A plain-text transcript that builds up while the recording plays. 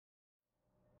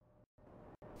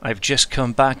I've just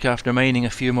come back after mining a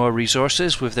few more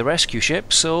resources with the rescue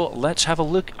ship, so let's have a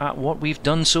look at what we've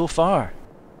done so far.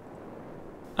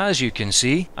 As you can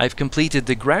see, I've completed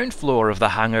the ground floor of the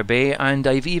hangar bay, and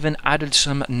I've even added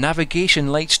some navigation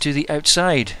lights to the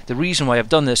outside. The reason why I've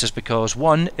done this is because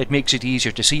 1. It makes it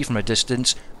easier to see from a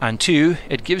distance, and 2.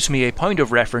 It gives me a point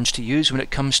of reference to use when it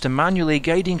comes to manually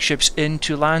guiding ships in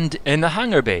to land in the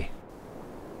hangar bay.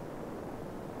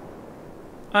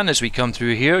 And as we come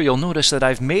through here, you'll notice that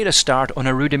I've made a start on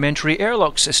a rudimentary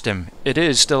airlock system. It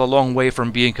is still a long way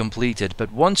from being completed,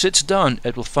 but once it's done,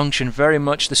 it will function very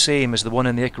much the same as the one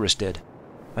in the Icarus did.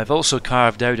 I've also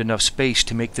carved out enough space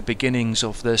to make the beginnings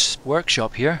of this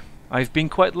workshop here. I've been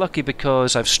quite lucky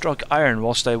because I've struck iron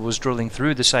whilst I was drilling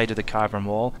through the side of the cavern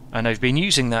wall, and I've been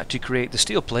using that to create the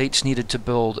steel plates needed to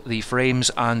build the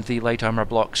frames and the light armor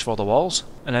blocks for the walls.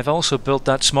 And I've also built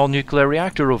that small nuclear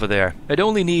reactor over there. It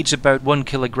only needs about 1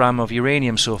 kilogram of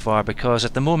uranium so far, because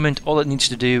at the moment all it needs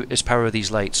to do is power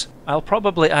these lights. I'll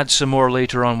probably add some more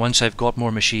later on once I've got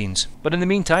more machines. But in the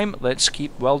meantime, let's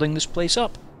keep welding this place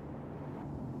up.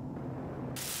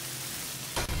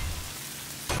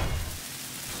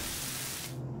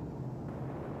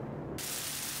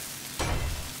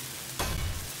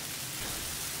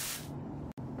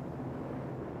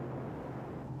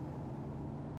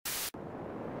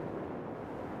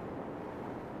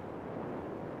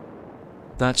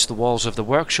 That's the walls of the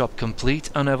workshop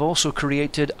complete, and I've also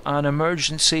created an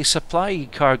emergency supply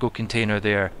cargo container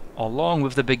there, along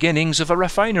with the beginnings of a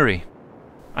refinery.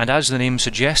 And as the name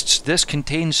suggests, this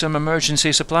contains some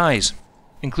emergency supplies,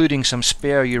 including some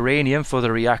spare uranium for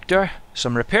the reactor,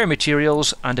 some repair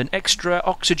materials, and an extra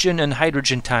oxygen and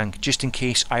hydrogen tank just in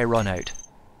case I run out.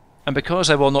 And because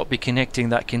I will not be connecting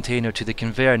that container to the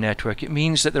conveyor network, it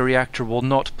means that the reactor will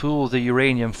not pull the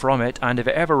uranium from it, and if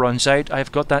it ever runs out,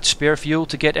 I've got that spare fuel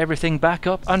to get everything back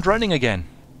up and running again.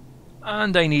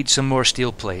 And I need some more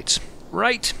steel plates.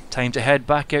 Right, time to head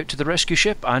back out to the rescue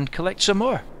ship and collect some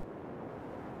more.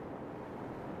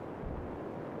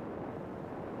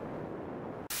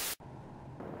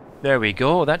 There we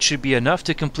go, that should be enough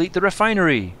to complete the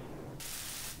refinery.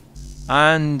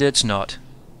 And it's not.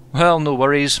 Well, no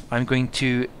worries, I'm going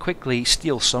to quickly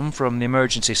steal some from the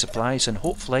emergency supplies, and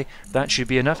hopefully that should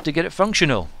be enough to get it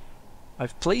functional.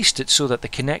 I've placed it so that the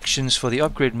connections for the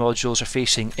upgrade modules are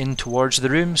facing in towards the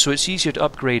room, so it's easier to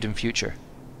upgrade in future.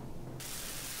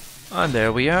 And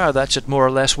there we are, that's it more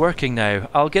or less working now.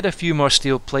 I'll get a few more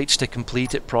steel plates to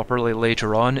complete it properly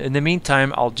later on. In the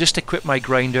meantime, I'll just equip my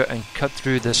grinder and cut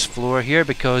through this floor here,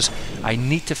 because I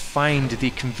need to find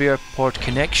the conveyor port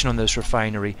connection on this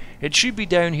refinery. It should be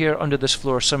down here under this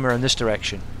floor somewhere in this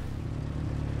direction.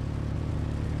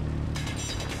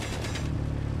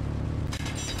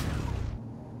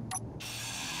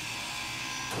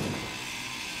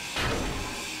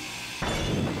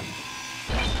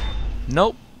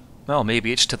 Nope. Well,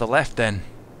 maybe it's to the left then.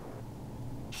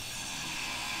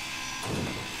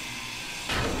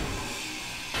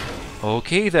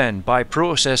 Okay then, by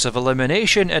process of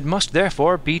elimination, it must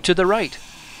therefore be to the right.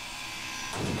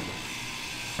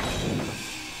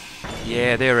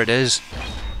 Yeah, there it is.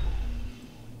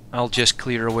 I'll just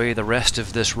clear away the rest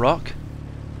of this rock.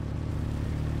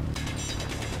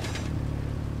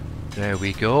 There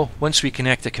we go. Once we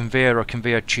connect a conveyor or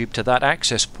conveyor tube to that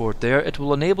access port there, it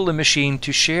will enable the machine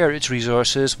to share its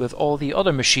resources with all the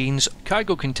other machines,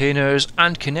 cargo containers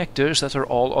and connectors that are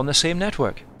all on the same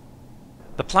network.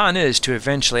 The plan is to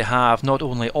eventually have not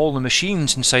only all the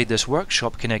machines inside this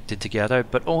workshop connected together,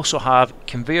 but also have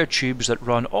conveyor tubes that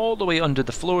run all the way under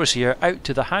the floors here out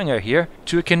to the hangar here,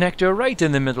 to a connector right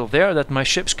in the middle there that my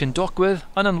ships can dock with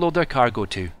and unload their cargo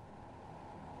to.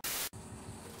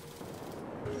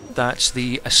 That's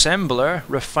the assembler,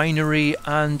 refinery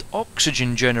and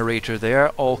oxygen generator there,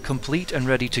 all complete and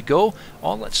ready to go.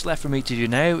 All that's left for me to do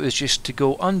now is just to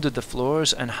go under the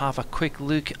floors and have a quick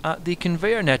look at the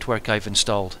conveyor network I've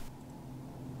installed.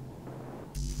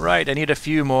 Right, I need a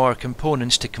few more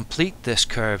components to complete this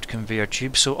curved conveyor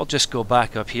tube, so I'll just go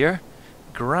back up here,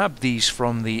 grab these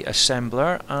from the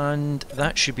assembler, and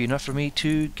that should be enough for me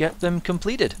to get them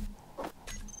completed.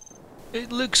 It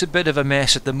looks a bit of a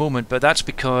mess at the moment, but that's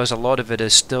because a lot of it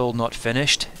is still not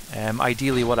finished.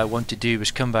 Ideally what I want to do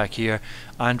is come back here,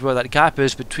 and where that gap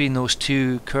is between those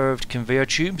two curved conveyor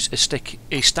tubes is stick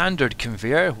a standard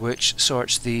conveyor which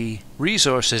sorts the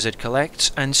resources it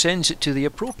collects and sends it to the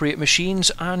appropriate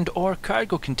machines and or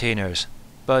cargo containers.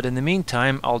 But in the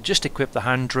meantime, I'll just equip the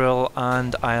hand drill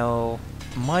and I'll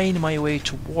mine my way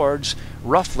towards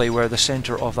roughly where the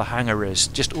centre of the hangar is,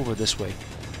 just over this way.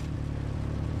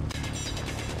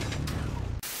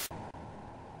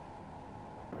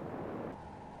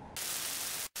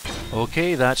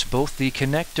 Okay, that's both the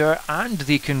connector and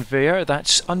the conveyor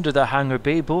that's under the hangar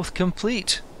bay both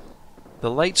complete.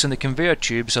 The lights in the conveyor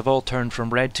tubes have all turned from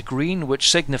red to green, which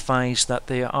signifies that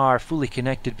they are fully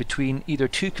connected between either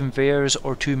two conveyors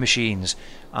or two machines.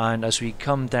 And as we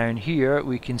come down here,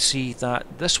 we can see that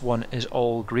this one is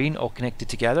all green, all connected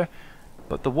together,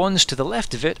 but the ones to the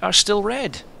left of it are still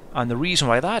red. And the reason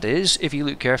why that is, if you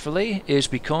look carefully, is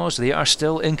because they are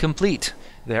still incomplete.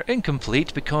 They're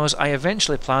incomplete because I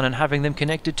eventually plan on having them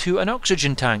connected to an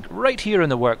oxygen tank right here in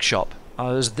the workshop,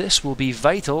 as this will be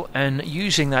vital in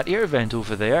using that air vent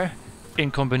over there, in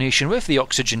combination with the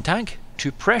oxygen tank,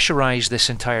 to pressurise this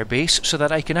entire base so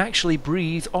that I can actually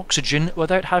breathe oxygen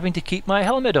without having to keep my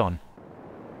helmet on.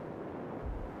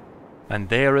 And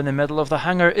there in the middle of the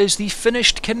hangar is the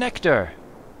finished connector.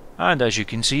 And as you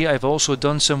can see, I've also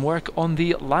done some work on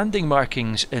the landing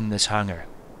markings in this hangar.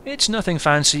 It's nothing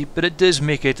fancy, but it does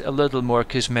make it a little more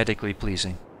cosmetically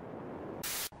pleasing.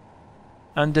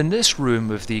 And in this room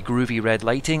with the groovy red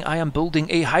lighting, I am building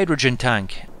a hydrogen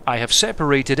tank. I have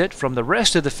separated it from the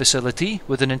rest of the facility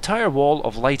with an entire wall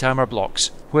of light armor blocks,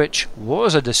 which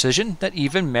was a decision that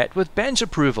even met with Ben's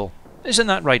approval. Isn't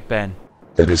that right, Ben?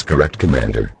 That is correct,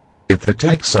 Commander. If the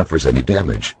tank suffers any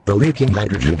damage, the leaking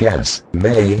hydrogen gas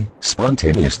may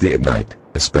spontaneously ignite,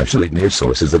 especially near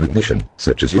sources of ignition,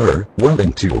 such as your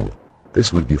welding tool.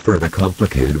 This would be further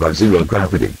complicated by zero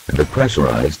gravity and a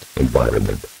pressurized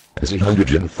environment, as the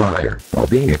hydrogen fire, while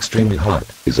being extremely hot,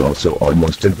 is also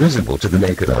almost invisible to the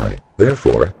naked eye.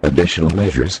 Therefore, additional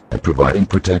measures and providing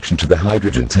protection to the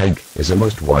hydrogen tank is a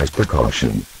most wise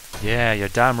precaution. Yeah, you're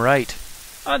damn right.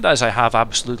 And as I have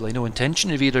absolutely no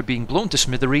intention of either being blown to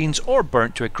smithereens or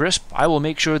burnt to a crisp, I will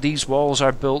make sure these walls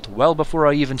are built well before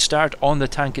I even start on the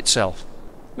tank itself.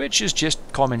 Which is just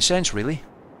common sense, really.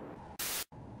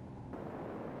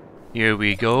 Here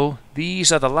we go.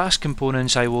 These are the last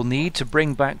components I will need to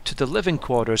bring back to the living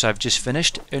quarters I've just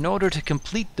finished in order to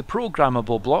complete the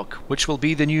programmable block, which will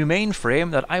be the new mainframe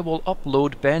that I will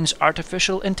upload Ben's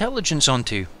artificial intelligence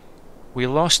onto. We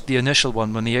lost the initial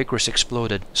one when the Icarus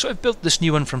exploded, so I've built this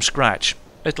new one from scratch.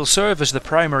 It'll serve as the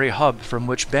primary hub from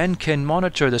which Ben can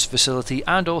monitor this facility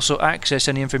and also access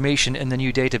any information in the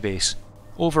new database.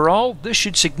 Overall, this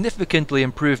should significantly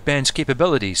improve Ben's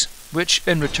capabilities, which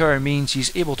in return means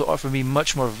he's able to offer me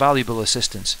much more valuable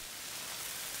assistance.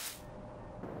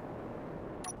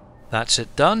 That's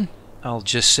it done. I'll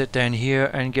just sit down here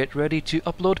and get ready to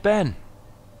upload Ben.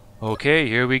 Okay,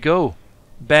 here we go.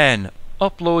 Ben,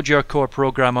 upload your core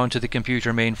program onto the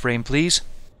computer mainframe, please.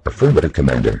 Affirmative,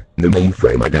 Commander. The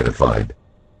mainframe identified.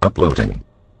 Uploading.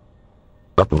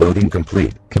 Uploading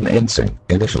complete. Commencing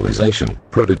initialization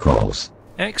protocols.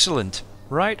 Excellent.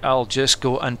 Right, I'll just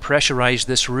go and pressurize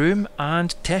this room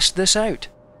and test this out.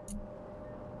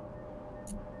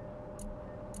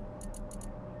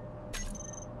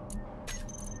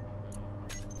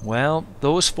 Well,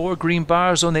 those 4 green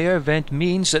bars on the air vent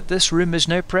means that this room is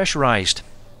now pressurized,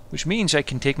 which means I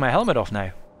can take my helmet off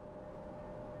now.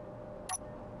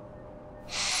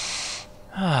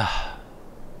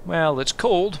 Well, it's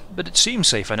cold, but it seems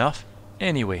safe enough.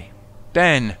 Anyway,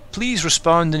 Ben, please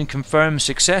respond and confirm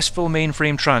successful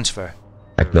mainframe transfer.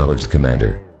 Acknowledged,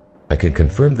 Commander. I can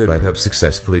confirm that I have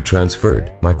successfully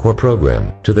transferred my core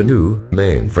program to the new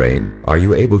mainframe. Are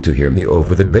you able to hear me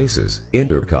over the base's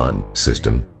intercom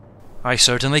system? I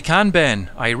certainly can, Ben.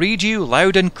 I read you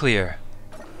loud and clear.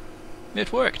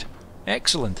 It worked.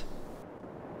 Excellent.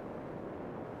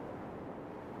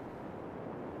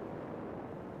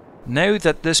 Now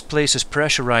that this place is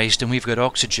pressurized and we've got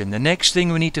oxygen, the next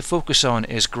thing we need to focus on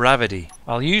is gravity.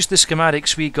 I'll use the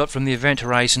schematics we got from the event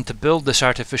horizon to build this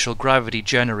artificial gravity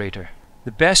generator.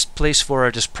 The best place for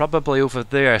it is probably over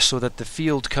there so that the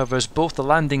field covers both the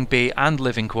landing bay and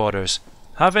living quarters.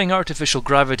 Having artificial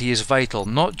gravity is vital,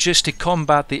 not just to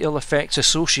combat the ill effects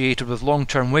associated with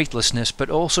long-term weightlessness, but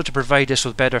also to provide us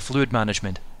with better fluid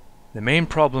management. The main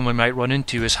problem we might run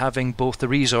into is having both the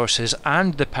resources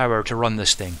and the power to run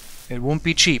this thing. It won't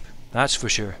be cheap, that's for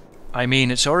sure. I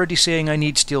mean, it's already saying I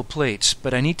need steel plates,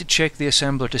 but I need to check the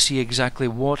assembler to see exactly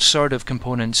what sort of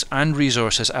components and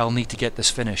resources I'll need to get this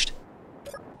finished.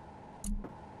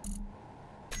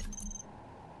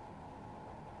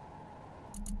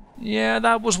 Yeah,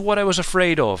 that was what I was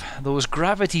afraid of. Those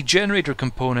gravity generator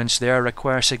components there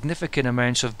require significant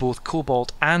amounts of both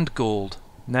cobalt and gold.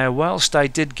 Now, whilst I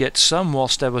did get some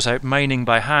whilst I was out mining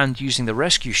by hand using the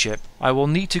rescue ship, I will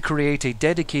need to create a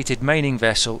dedicated mining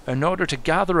vessel in order to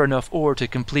gather enough ore to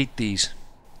complete these.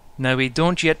 Now, we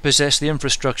don't yet possess the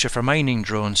infrastructure for mining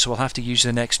drones, so we'll have to use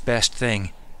the next best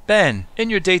thing. Ben,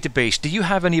 in your database, do you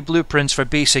have any blueprints for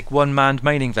basic one-manned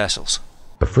mining vessels?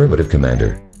 Affirmative,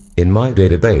 Commander. In my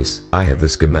database, I have the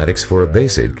schematics for a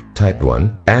basic, Type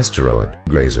 1, asteroid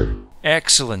grazer.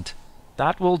 Excellent.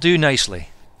 That will do nicely.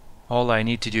 All I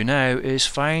need to do now is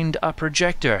find a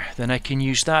projector, then I can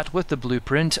use that with the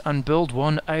blueprint and build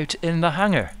one out in the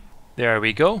hangar. There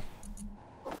we go.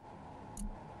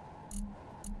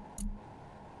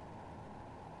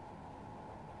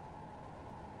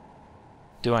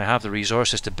 Do I have the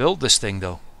resources to build this thing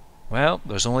though? Well,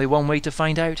 there's only one way to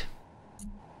find out.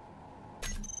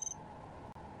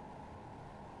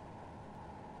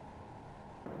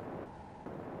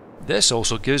 This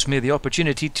also gives me the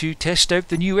opportunity to test out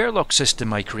the new airlock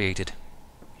system I created.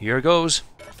 Here goes.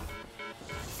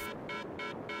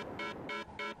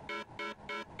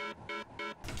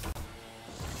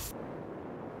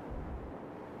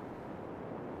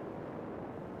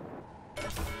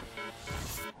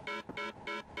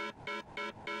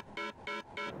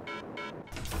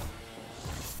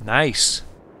 Nice.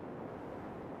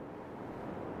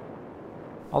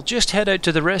 I'll just head out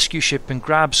to the rescue ship and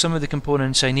grab some of the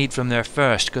components I need from there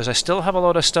first, because I still have a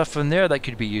lot of stuff from there that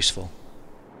could be useful.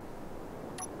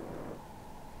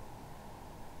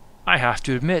 I have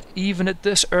to admit, even at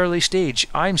this early stage,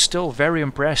 I'm still very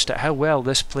impressed at how well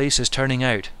this place is turning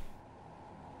out.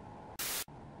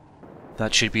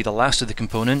 That should be the last of the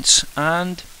components,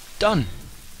 and done!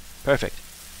 Perfect.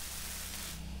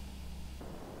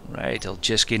 Right, I'll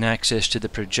just gain access to the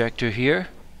projector here.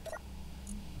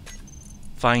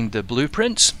 Find the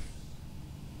blueprints.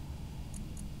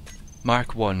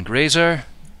 Mark 1 grazer.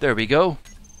 There we go.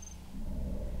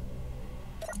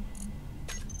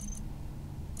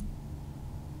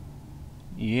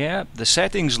 Yeah, the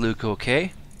settings look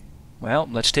okay. Well,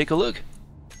 let's take a look.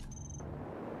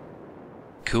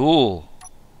 Cool.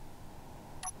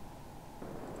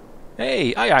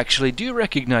 Hey, I actually do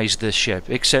recognize this ship,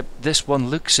 except this one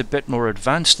looks a bit more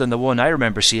advanced than the one I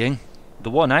remember seeing. The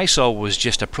one I saw was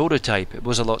just a prototype. It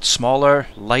was a lot smaller,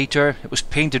 lighter, it was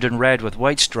painted in red with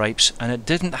white stripes, and it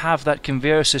didn't have that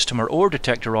conveyor system or ore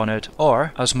detector on it,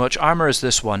 or as much armour as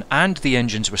this one, and the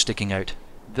engines were sticking out.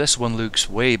 This one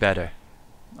looks way better.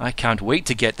 I can't wait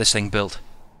to get this thing built.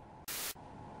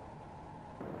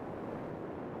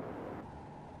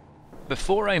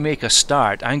 Before I make a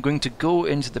start, I'm going to go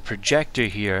into the projector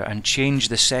here and change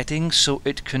the settings so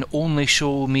it can only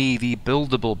show me the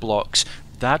buildable blocks.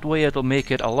 That way it'll make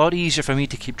it a lot easier for me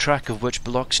to keep track of which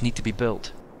blocks need to be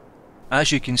built.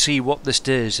 As you can see, what this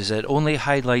does is it only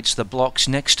highlights the blocks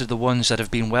next to the ones that have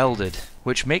been welded,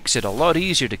 which makes it a lot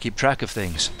easier to keep track of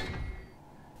things.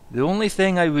 The only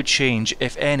thing I would change,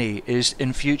 if any, is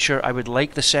in future I would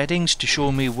like the settings to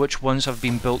show me which ones have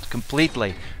been built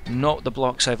completely, not the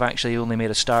blocks I've actually only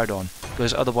made a start on,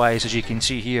 because otherwise, as you can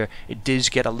see here, it does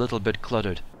get a little bit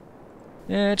cluttered.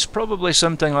 It's probably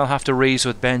something I'll have to raise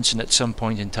with Benson at some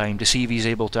point in time to see if he's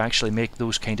able to actually make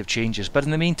those kind of changes, but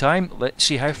in the meantime, let's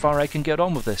see how far I can get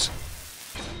on with this.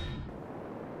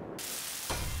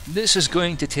 This is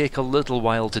going to take a little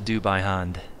while to do by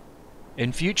hand.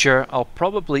 In future, I'll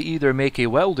probably either make a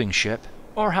welding ship,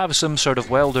 or have some sort of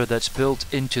welder that's built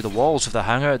into the walls of the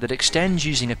hangar that extends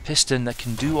using a piston that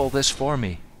can do all this for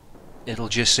me. It'll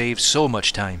just save so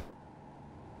much time.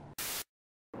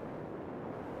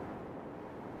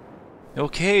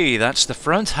 Okay, that's the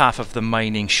front half of the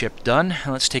mining ship done.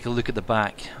 Let's take a look at the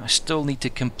back. I still need to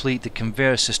complete the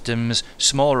conveyor systems,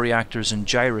 small reactors and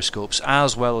gyroscopes,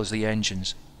 as well as the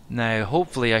engines. Now,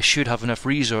 hopefully I should have enough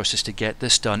resources to get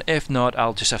this done. If not,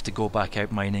 I'll just have to go back out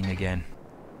mining again.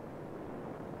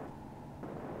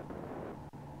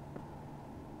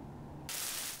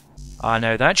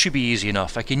 Now that should be easy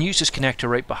enough. I can use this connector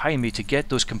right behind me to get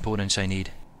those components I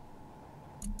need.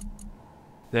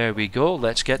 There we go,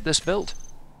 let's get this built.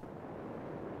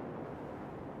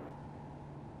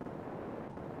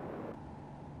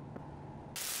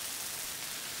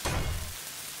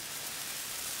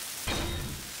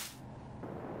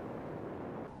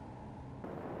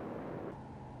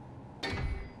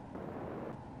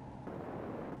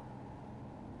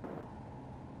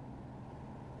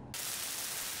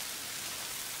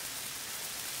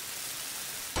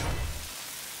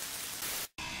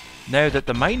 Now that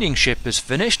the mining ship is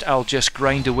finished, I'll just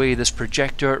grind away this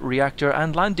projector, reactor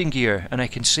and landing gear, and I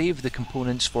can save the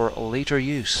components for later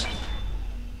use.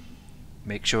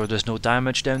 Make sure there's no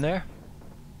damage down there.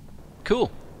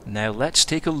 Cool, now let's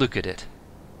take a look at it.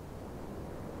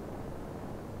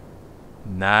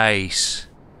 Nice.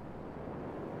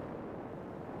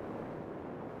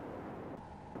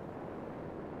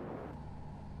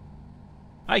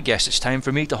 I guess it's time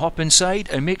for me to hop inside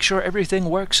and make sure everything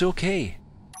works okay.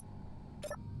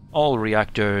 All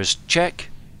reactors, check.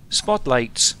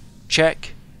 Spotlights,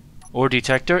 check. Ore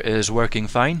detector is working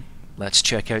fine. Let's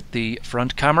check out the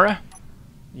front camera.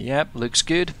 Yep, looks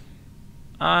good.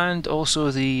 And also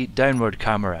the downward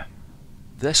camera.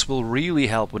 This will really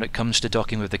help when it comes to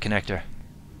docking with the connector.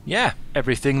 Yeah,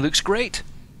 everything looks great.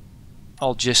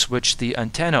 I'll just switch the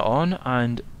antenna on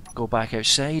and go back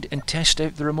outside and test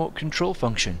out the remote control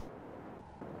function.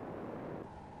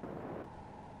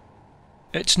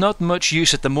 It's not much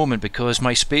use at the moment because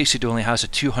my spacesuit only has a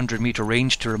 200-meter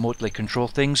range to remotely control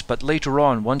things, but later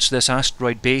on, once this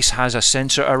asteroid base has a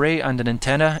sensor array and an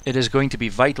antenna, it is going to be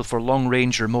vital for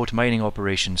long-range remote mining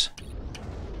operations.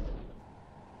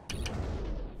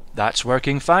 That's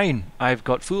working fine. I've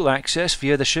got full access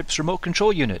via the ship's remote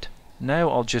control unit. Now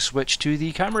I'll just switch to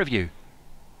the camera view.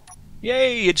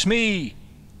 Yay, it's me!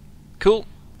 Cool.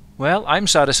 Well, I'm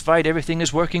satisfied everything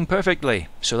is working perfectly,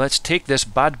 so let's take this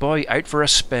bad boy out for a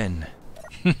spin.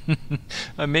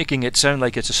 I'm making it sound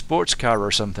like it's a sports car or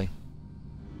something.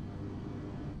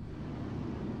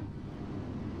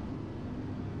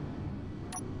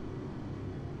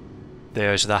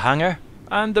 There's the hangar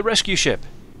and the rescue ship.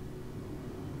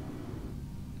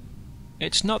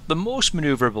 It's not the most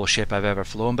manoeuvrable ship I've ever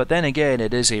flown, but then again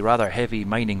it is a rather heavy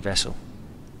mining vessel.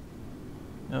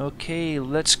 Okay,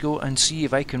 let's go and see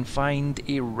if I can find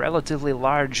a relatively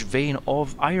large vein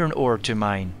of iron ore to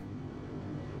mine.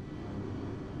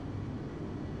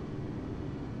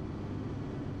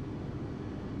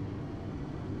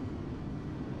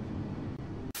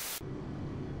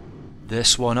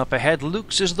 This one up ahead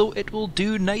looks as though it will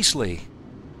do nicely.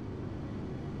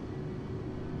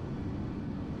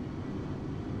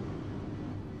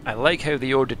 I like how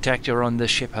the ore detector on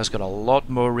this ship has got a lot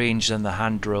more range than the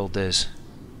hand drill does.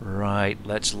 Right,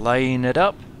 let's line it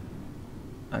up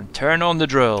and turn on the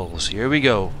drills. Here we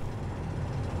go.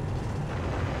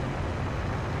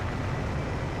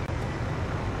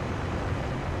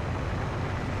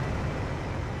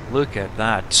 Look at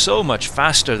that, so much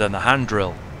faster than the hand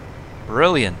drill.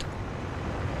 Brilliant.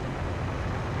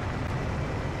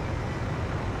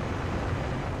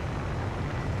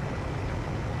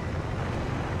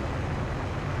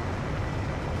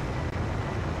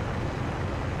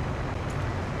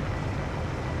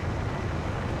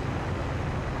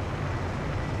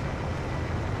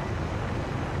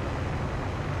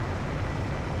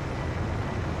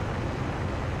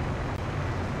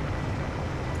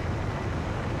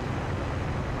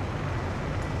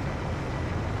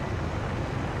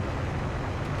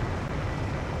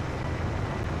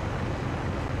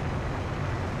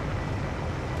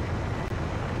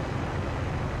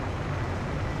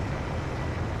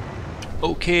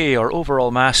 Okay, our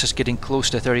overall mass is getting close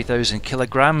to 30,000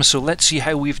 kilograms, so let's see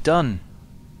how we've done.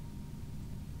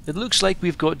 It looks like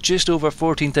we've got just over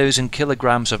 14,000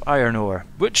 kilograms of iron ore,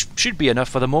 which should be enough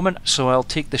for the moment, so I'll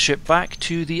take the ship back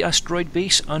to the asteroid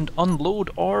base and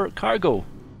unload our cargo.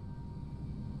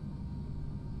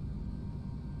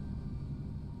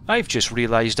 I've just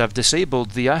realised I've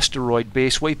disabled the asteroid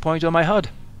base waypoint on my HUD.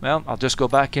 Well, I'll just go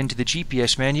back into the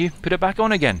GPS menu, put it back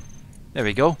on again. There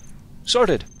we go.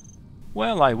 Sorted.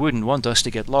 Well, I wouldn't want us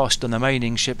to get lost on the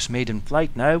mining ship's maiden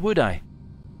flight now, would I?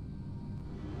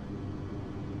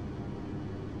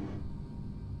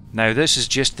 Now this is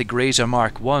just the Grazer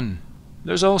Mark 1.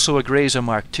 There's also a Grazer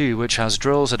Mark 2 which has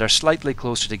drills that are slightly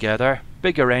closer together,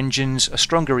 bigger engines, a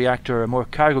stronger reactor and more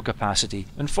cargo capacity.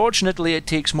 Unfortunately it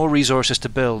takes more resources to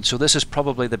build, so this is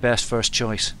probably the best first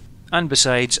choice. And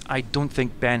besides, I don't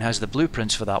think Ben has the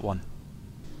blueprints for that one.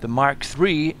 The Mark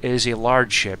III is a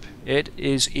large ship. It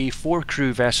is a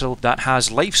 4-crew vessel that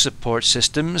has life support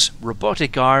systems,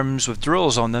 robotic arms with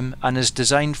drills on them, and is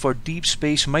designed for deep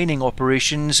space mining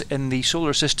operations in the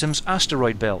solar system's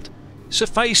asteroid belt.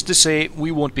 Suffice to say,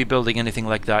 we won't be building anything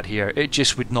like that here. It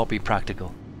just would not be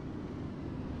practical.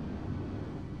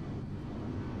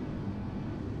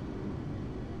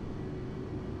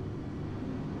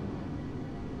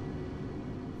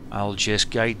 I'll just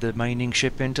guide the mining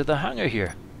ship into the hangar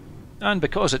here. And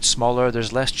because it's smaller,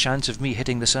 there's less chance of me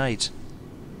hitting the sides.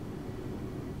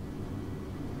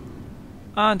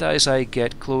 And as I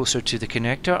get closer to the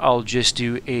connector, I'll just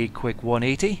do a quick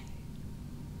 180.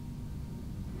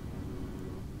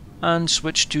 And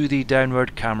switch to the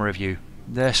downward camera view.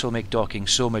 This will make docking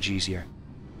so much easier.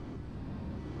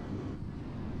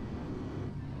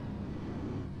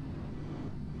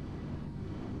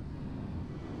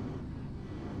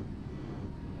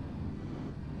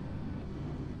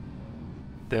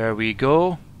 There we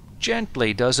go.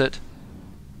 Gently does it.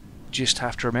 Just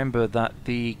have to remember that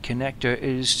the connector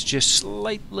is just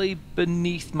slightly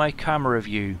beneath my camera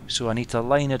view, so I need to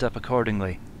line it up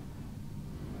accordingly.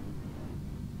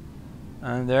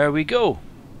 And there we go.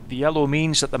 The yellow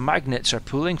means that the magnets are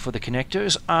pulling for the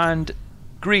connectors, and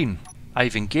green.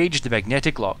 I've engaged the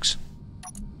magnetic locks.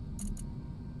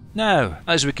 Now,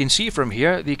 as we can see from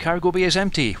here, the cargo bay is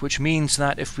empty, which means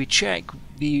that if we check,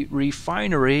 the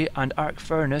refinery and arc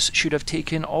furnace should have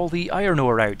taken all the iron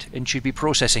ore out and should be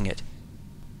processing it.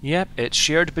 Yep, it's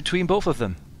shared between both of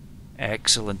them.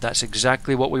 Excellent, that's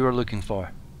exactly what we were looking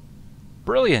for.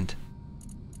 Brilliant!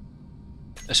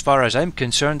 As far as I'm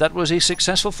concerned, that was a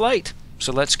successful flight,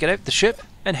 so let's get out the ship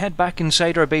and head back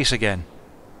inside our base again.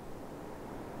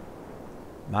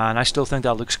 Man, I still think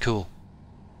that looks cool.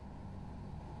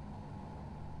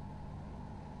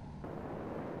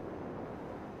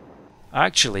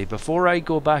 Actually, before I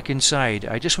go back inside,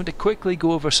 I just want to quickly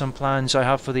go over some plans I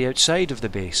have for the outside of the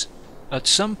base. At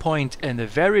some point in the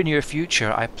very near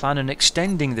future, I plan on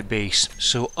extending the base,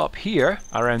 so up here,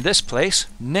 around this place,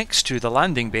 next to the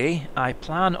landing bay, I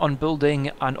plan on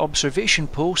building an observation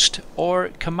post or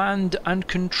command and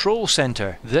control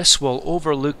center. This will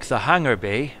overlook the hangar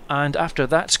bay, and after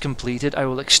that's completed I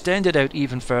will extend it out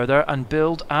even further and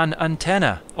build an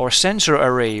antenna or sensor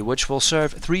array which will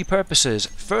serve three purposes.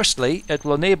 Firstly, it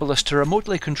will enable us to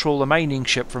remotely control a mining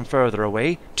ship from further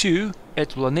away. 2,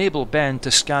 it will enable Ben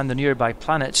to scan the nearby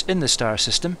planets in the star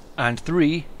system. And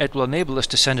 3, it will enable us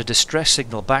to send a distress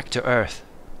signal back to Earth.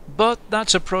 But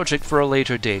that's a project for a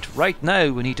later date. Right now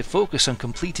we need to focus on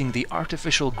completing the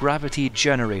artificial gravity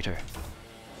generator.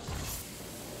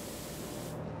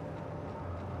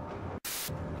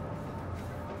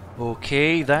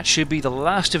 Okay, that should be the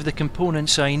last of the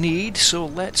components I need, so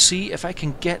let's see if I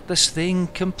can get this thing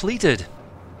completed.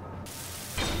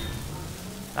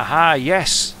 Aha,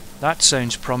 yes! That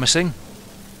sounds promising.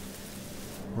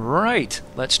 Right,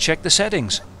 let's check the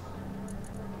settings.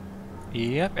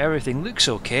 Yep, everything looks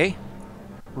okay.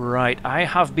 Right, I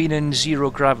have been in zero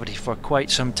gravity for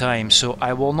quite some time, so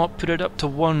I will not put it up to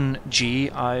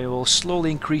 1G, I will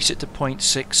slowly increase it to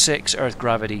 0.66 Earth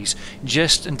gravities,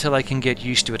 just until I can get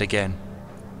used to it again.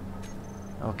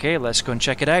 Okay, let's go and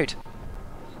check it out.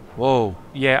 Whoa,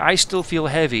 yeah, I still feel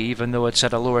heavy even though it's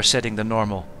at a lower setting than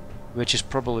normal, which is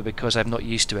probably because I'm not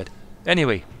used to it.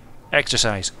 Anyway,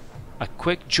 exercise. A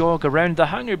quick jog around the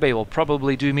hangar bay will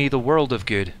probably do me the world of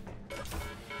good.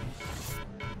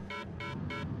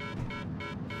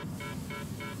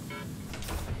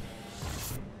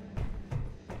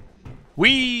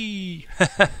 Whee!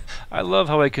 I love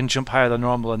how I can jump higher than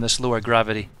normal in this lower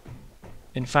gravity.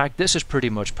 In fact, this is pretty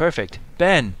much perfect.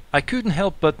 Ben, I couldn't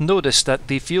help but notice that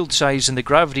the field size in the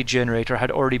gravity generator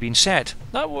had already been set.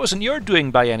 That wasn't your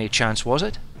doing by any chance, was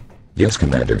it? Yes,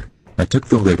 Commander. I took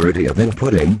the liberty of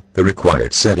inputting the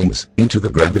required settings into the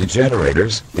gravity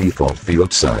generator's default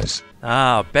field size.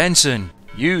 Ah, Benson,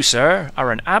 you, sir,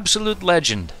 are an absolute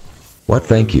legend. What,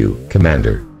 thank you,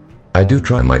 Commander. I do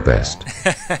try my best.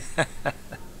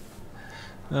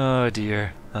 Oh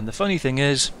dear. And the funny thing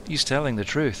is, he's telling the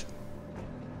truth.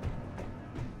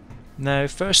 Now,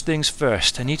 first things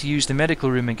first, I need to use the medical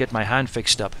room and get my hand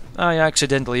fixed up. I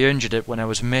accidentally injured it when I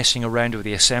was messing around with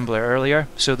the assembler earlier,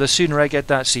 so the sooner I get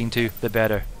that seen to, the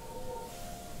better.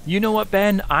 You know what,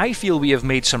 Ben? I feel we have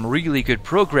made some really good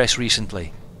progress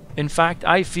recently. In fact,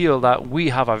 I feel that we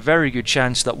have a very good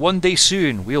chance that one day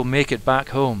soon we'll make it back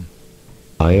home.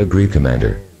 I agree,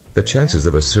 Commander. The chances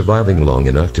of us surviving long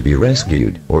enough to be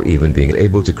rescued, or even being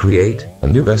able to create a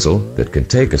new vessel that can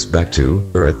take us back to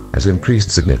Earth, has increased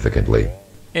significantly.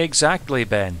 Exactly,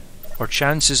 Ben. Our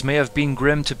chances may have been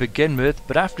grim to begin with,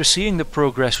 but after seeing the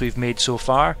progress we've made so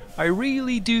far, I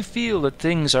really do feel that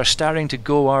things are starting to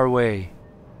go our way.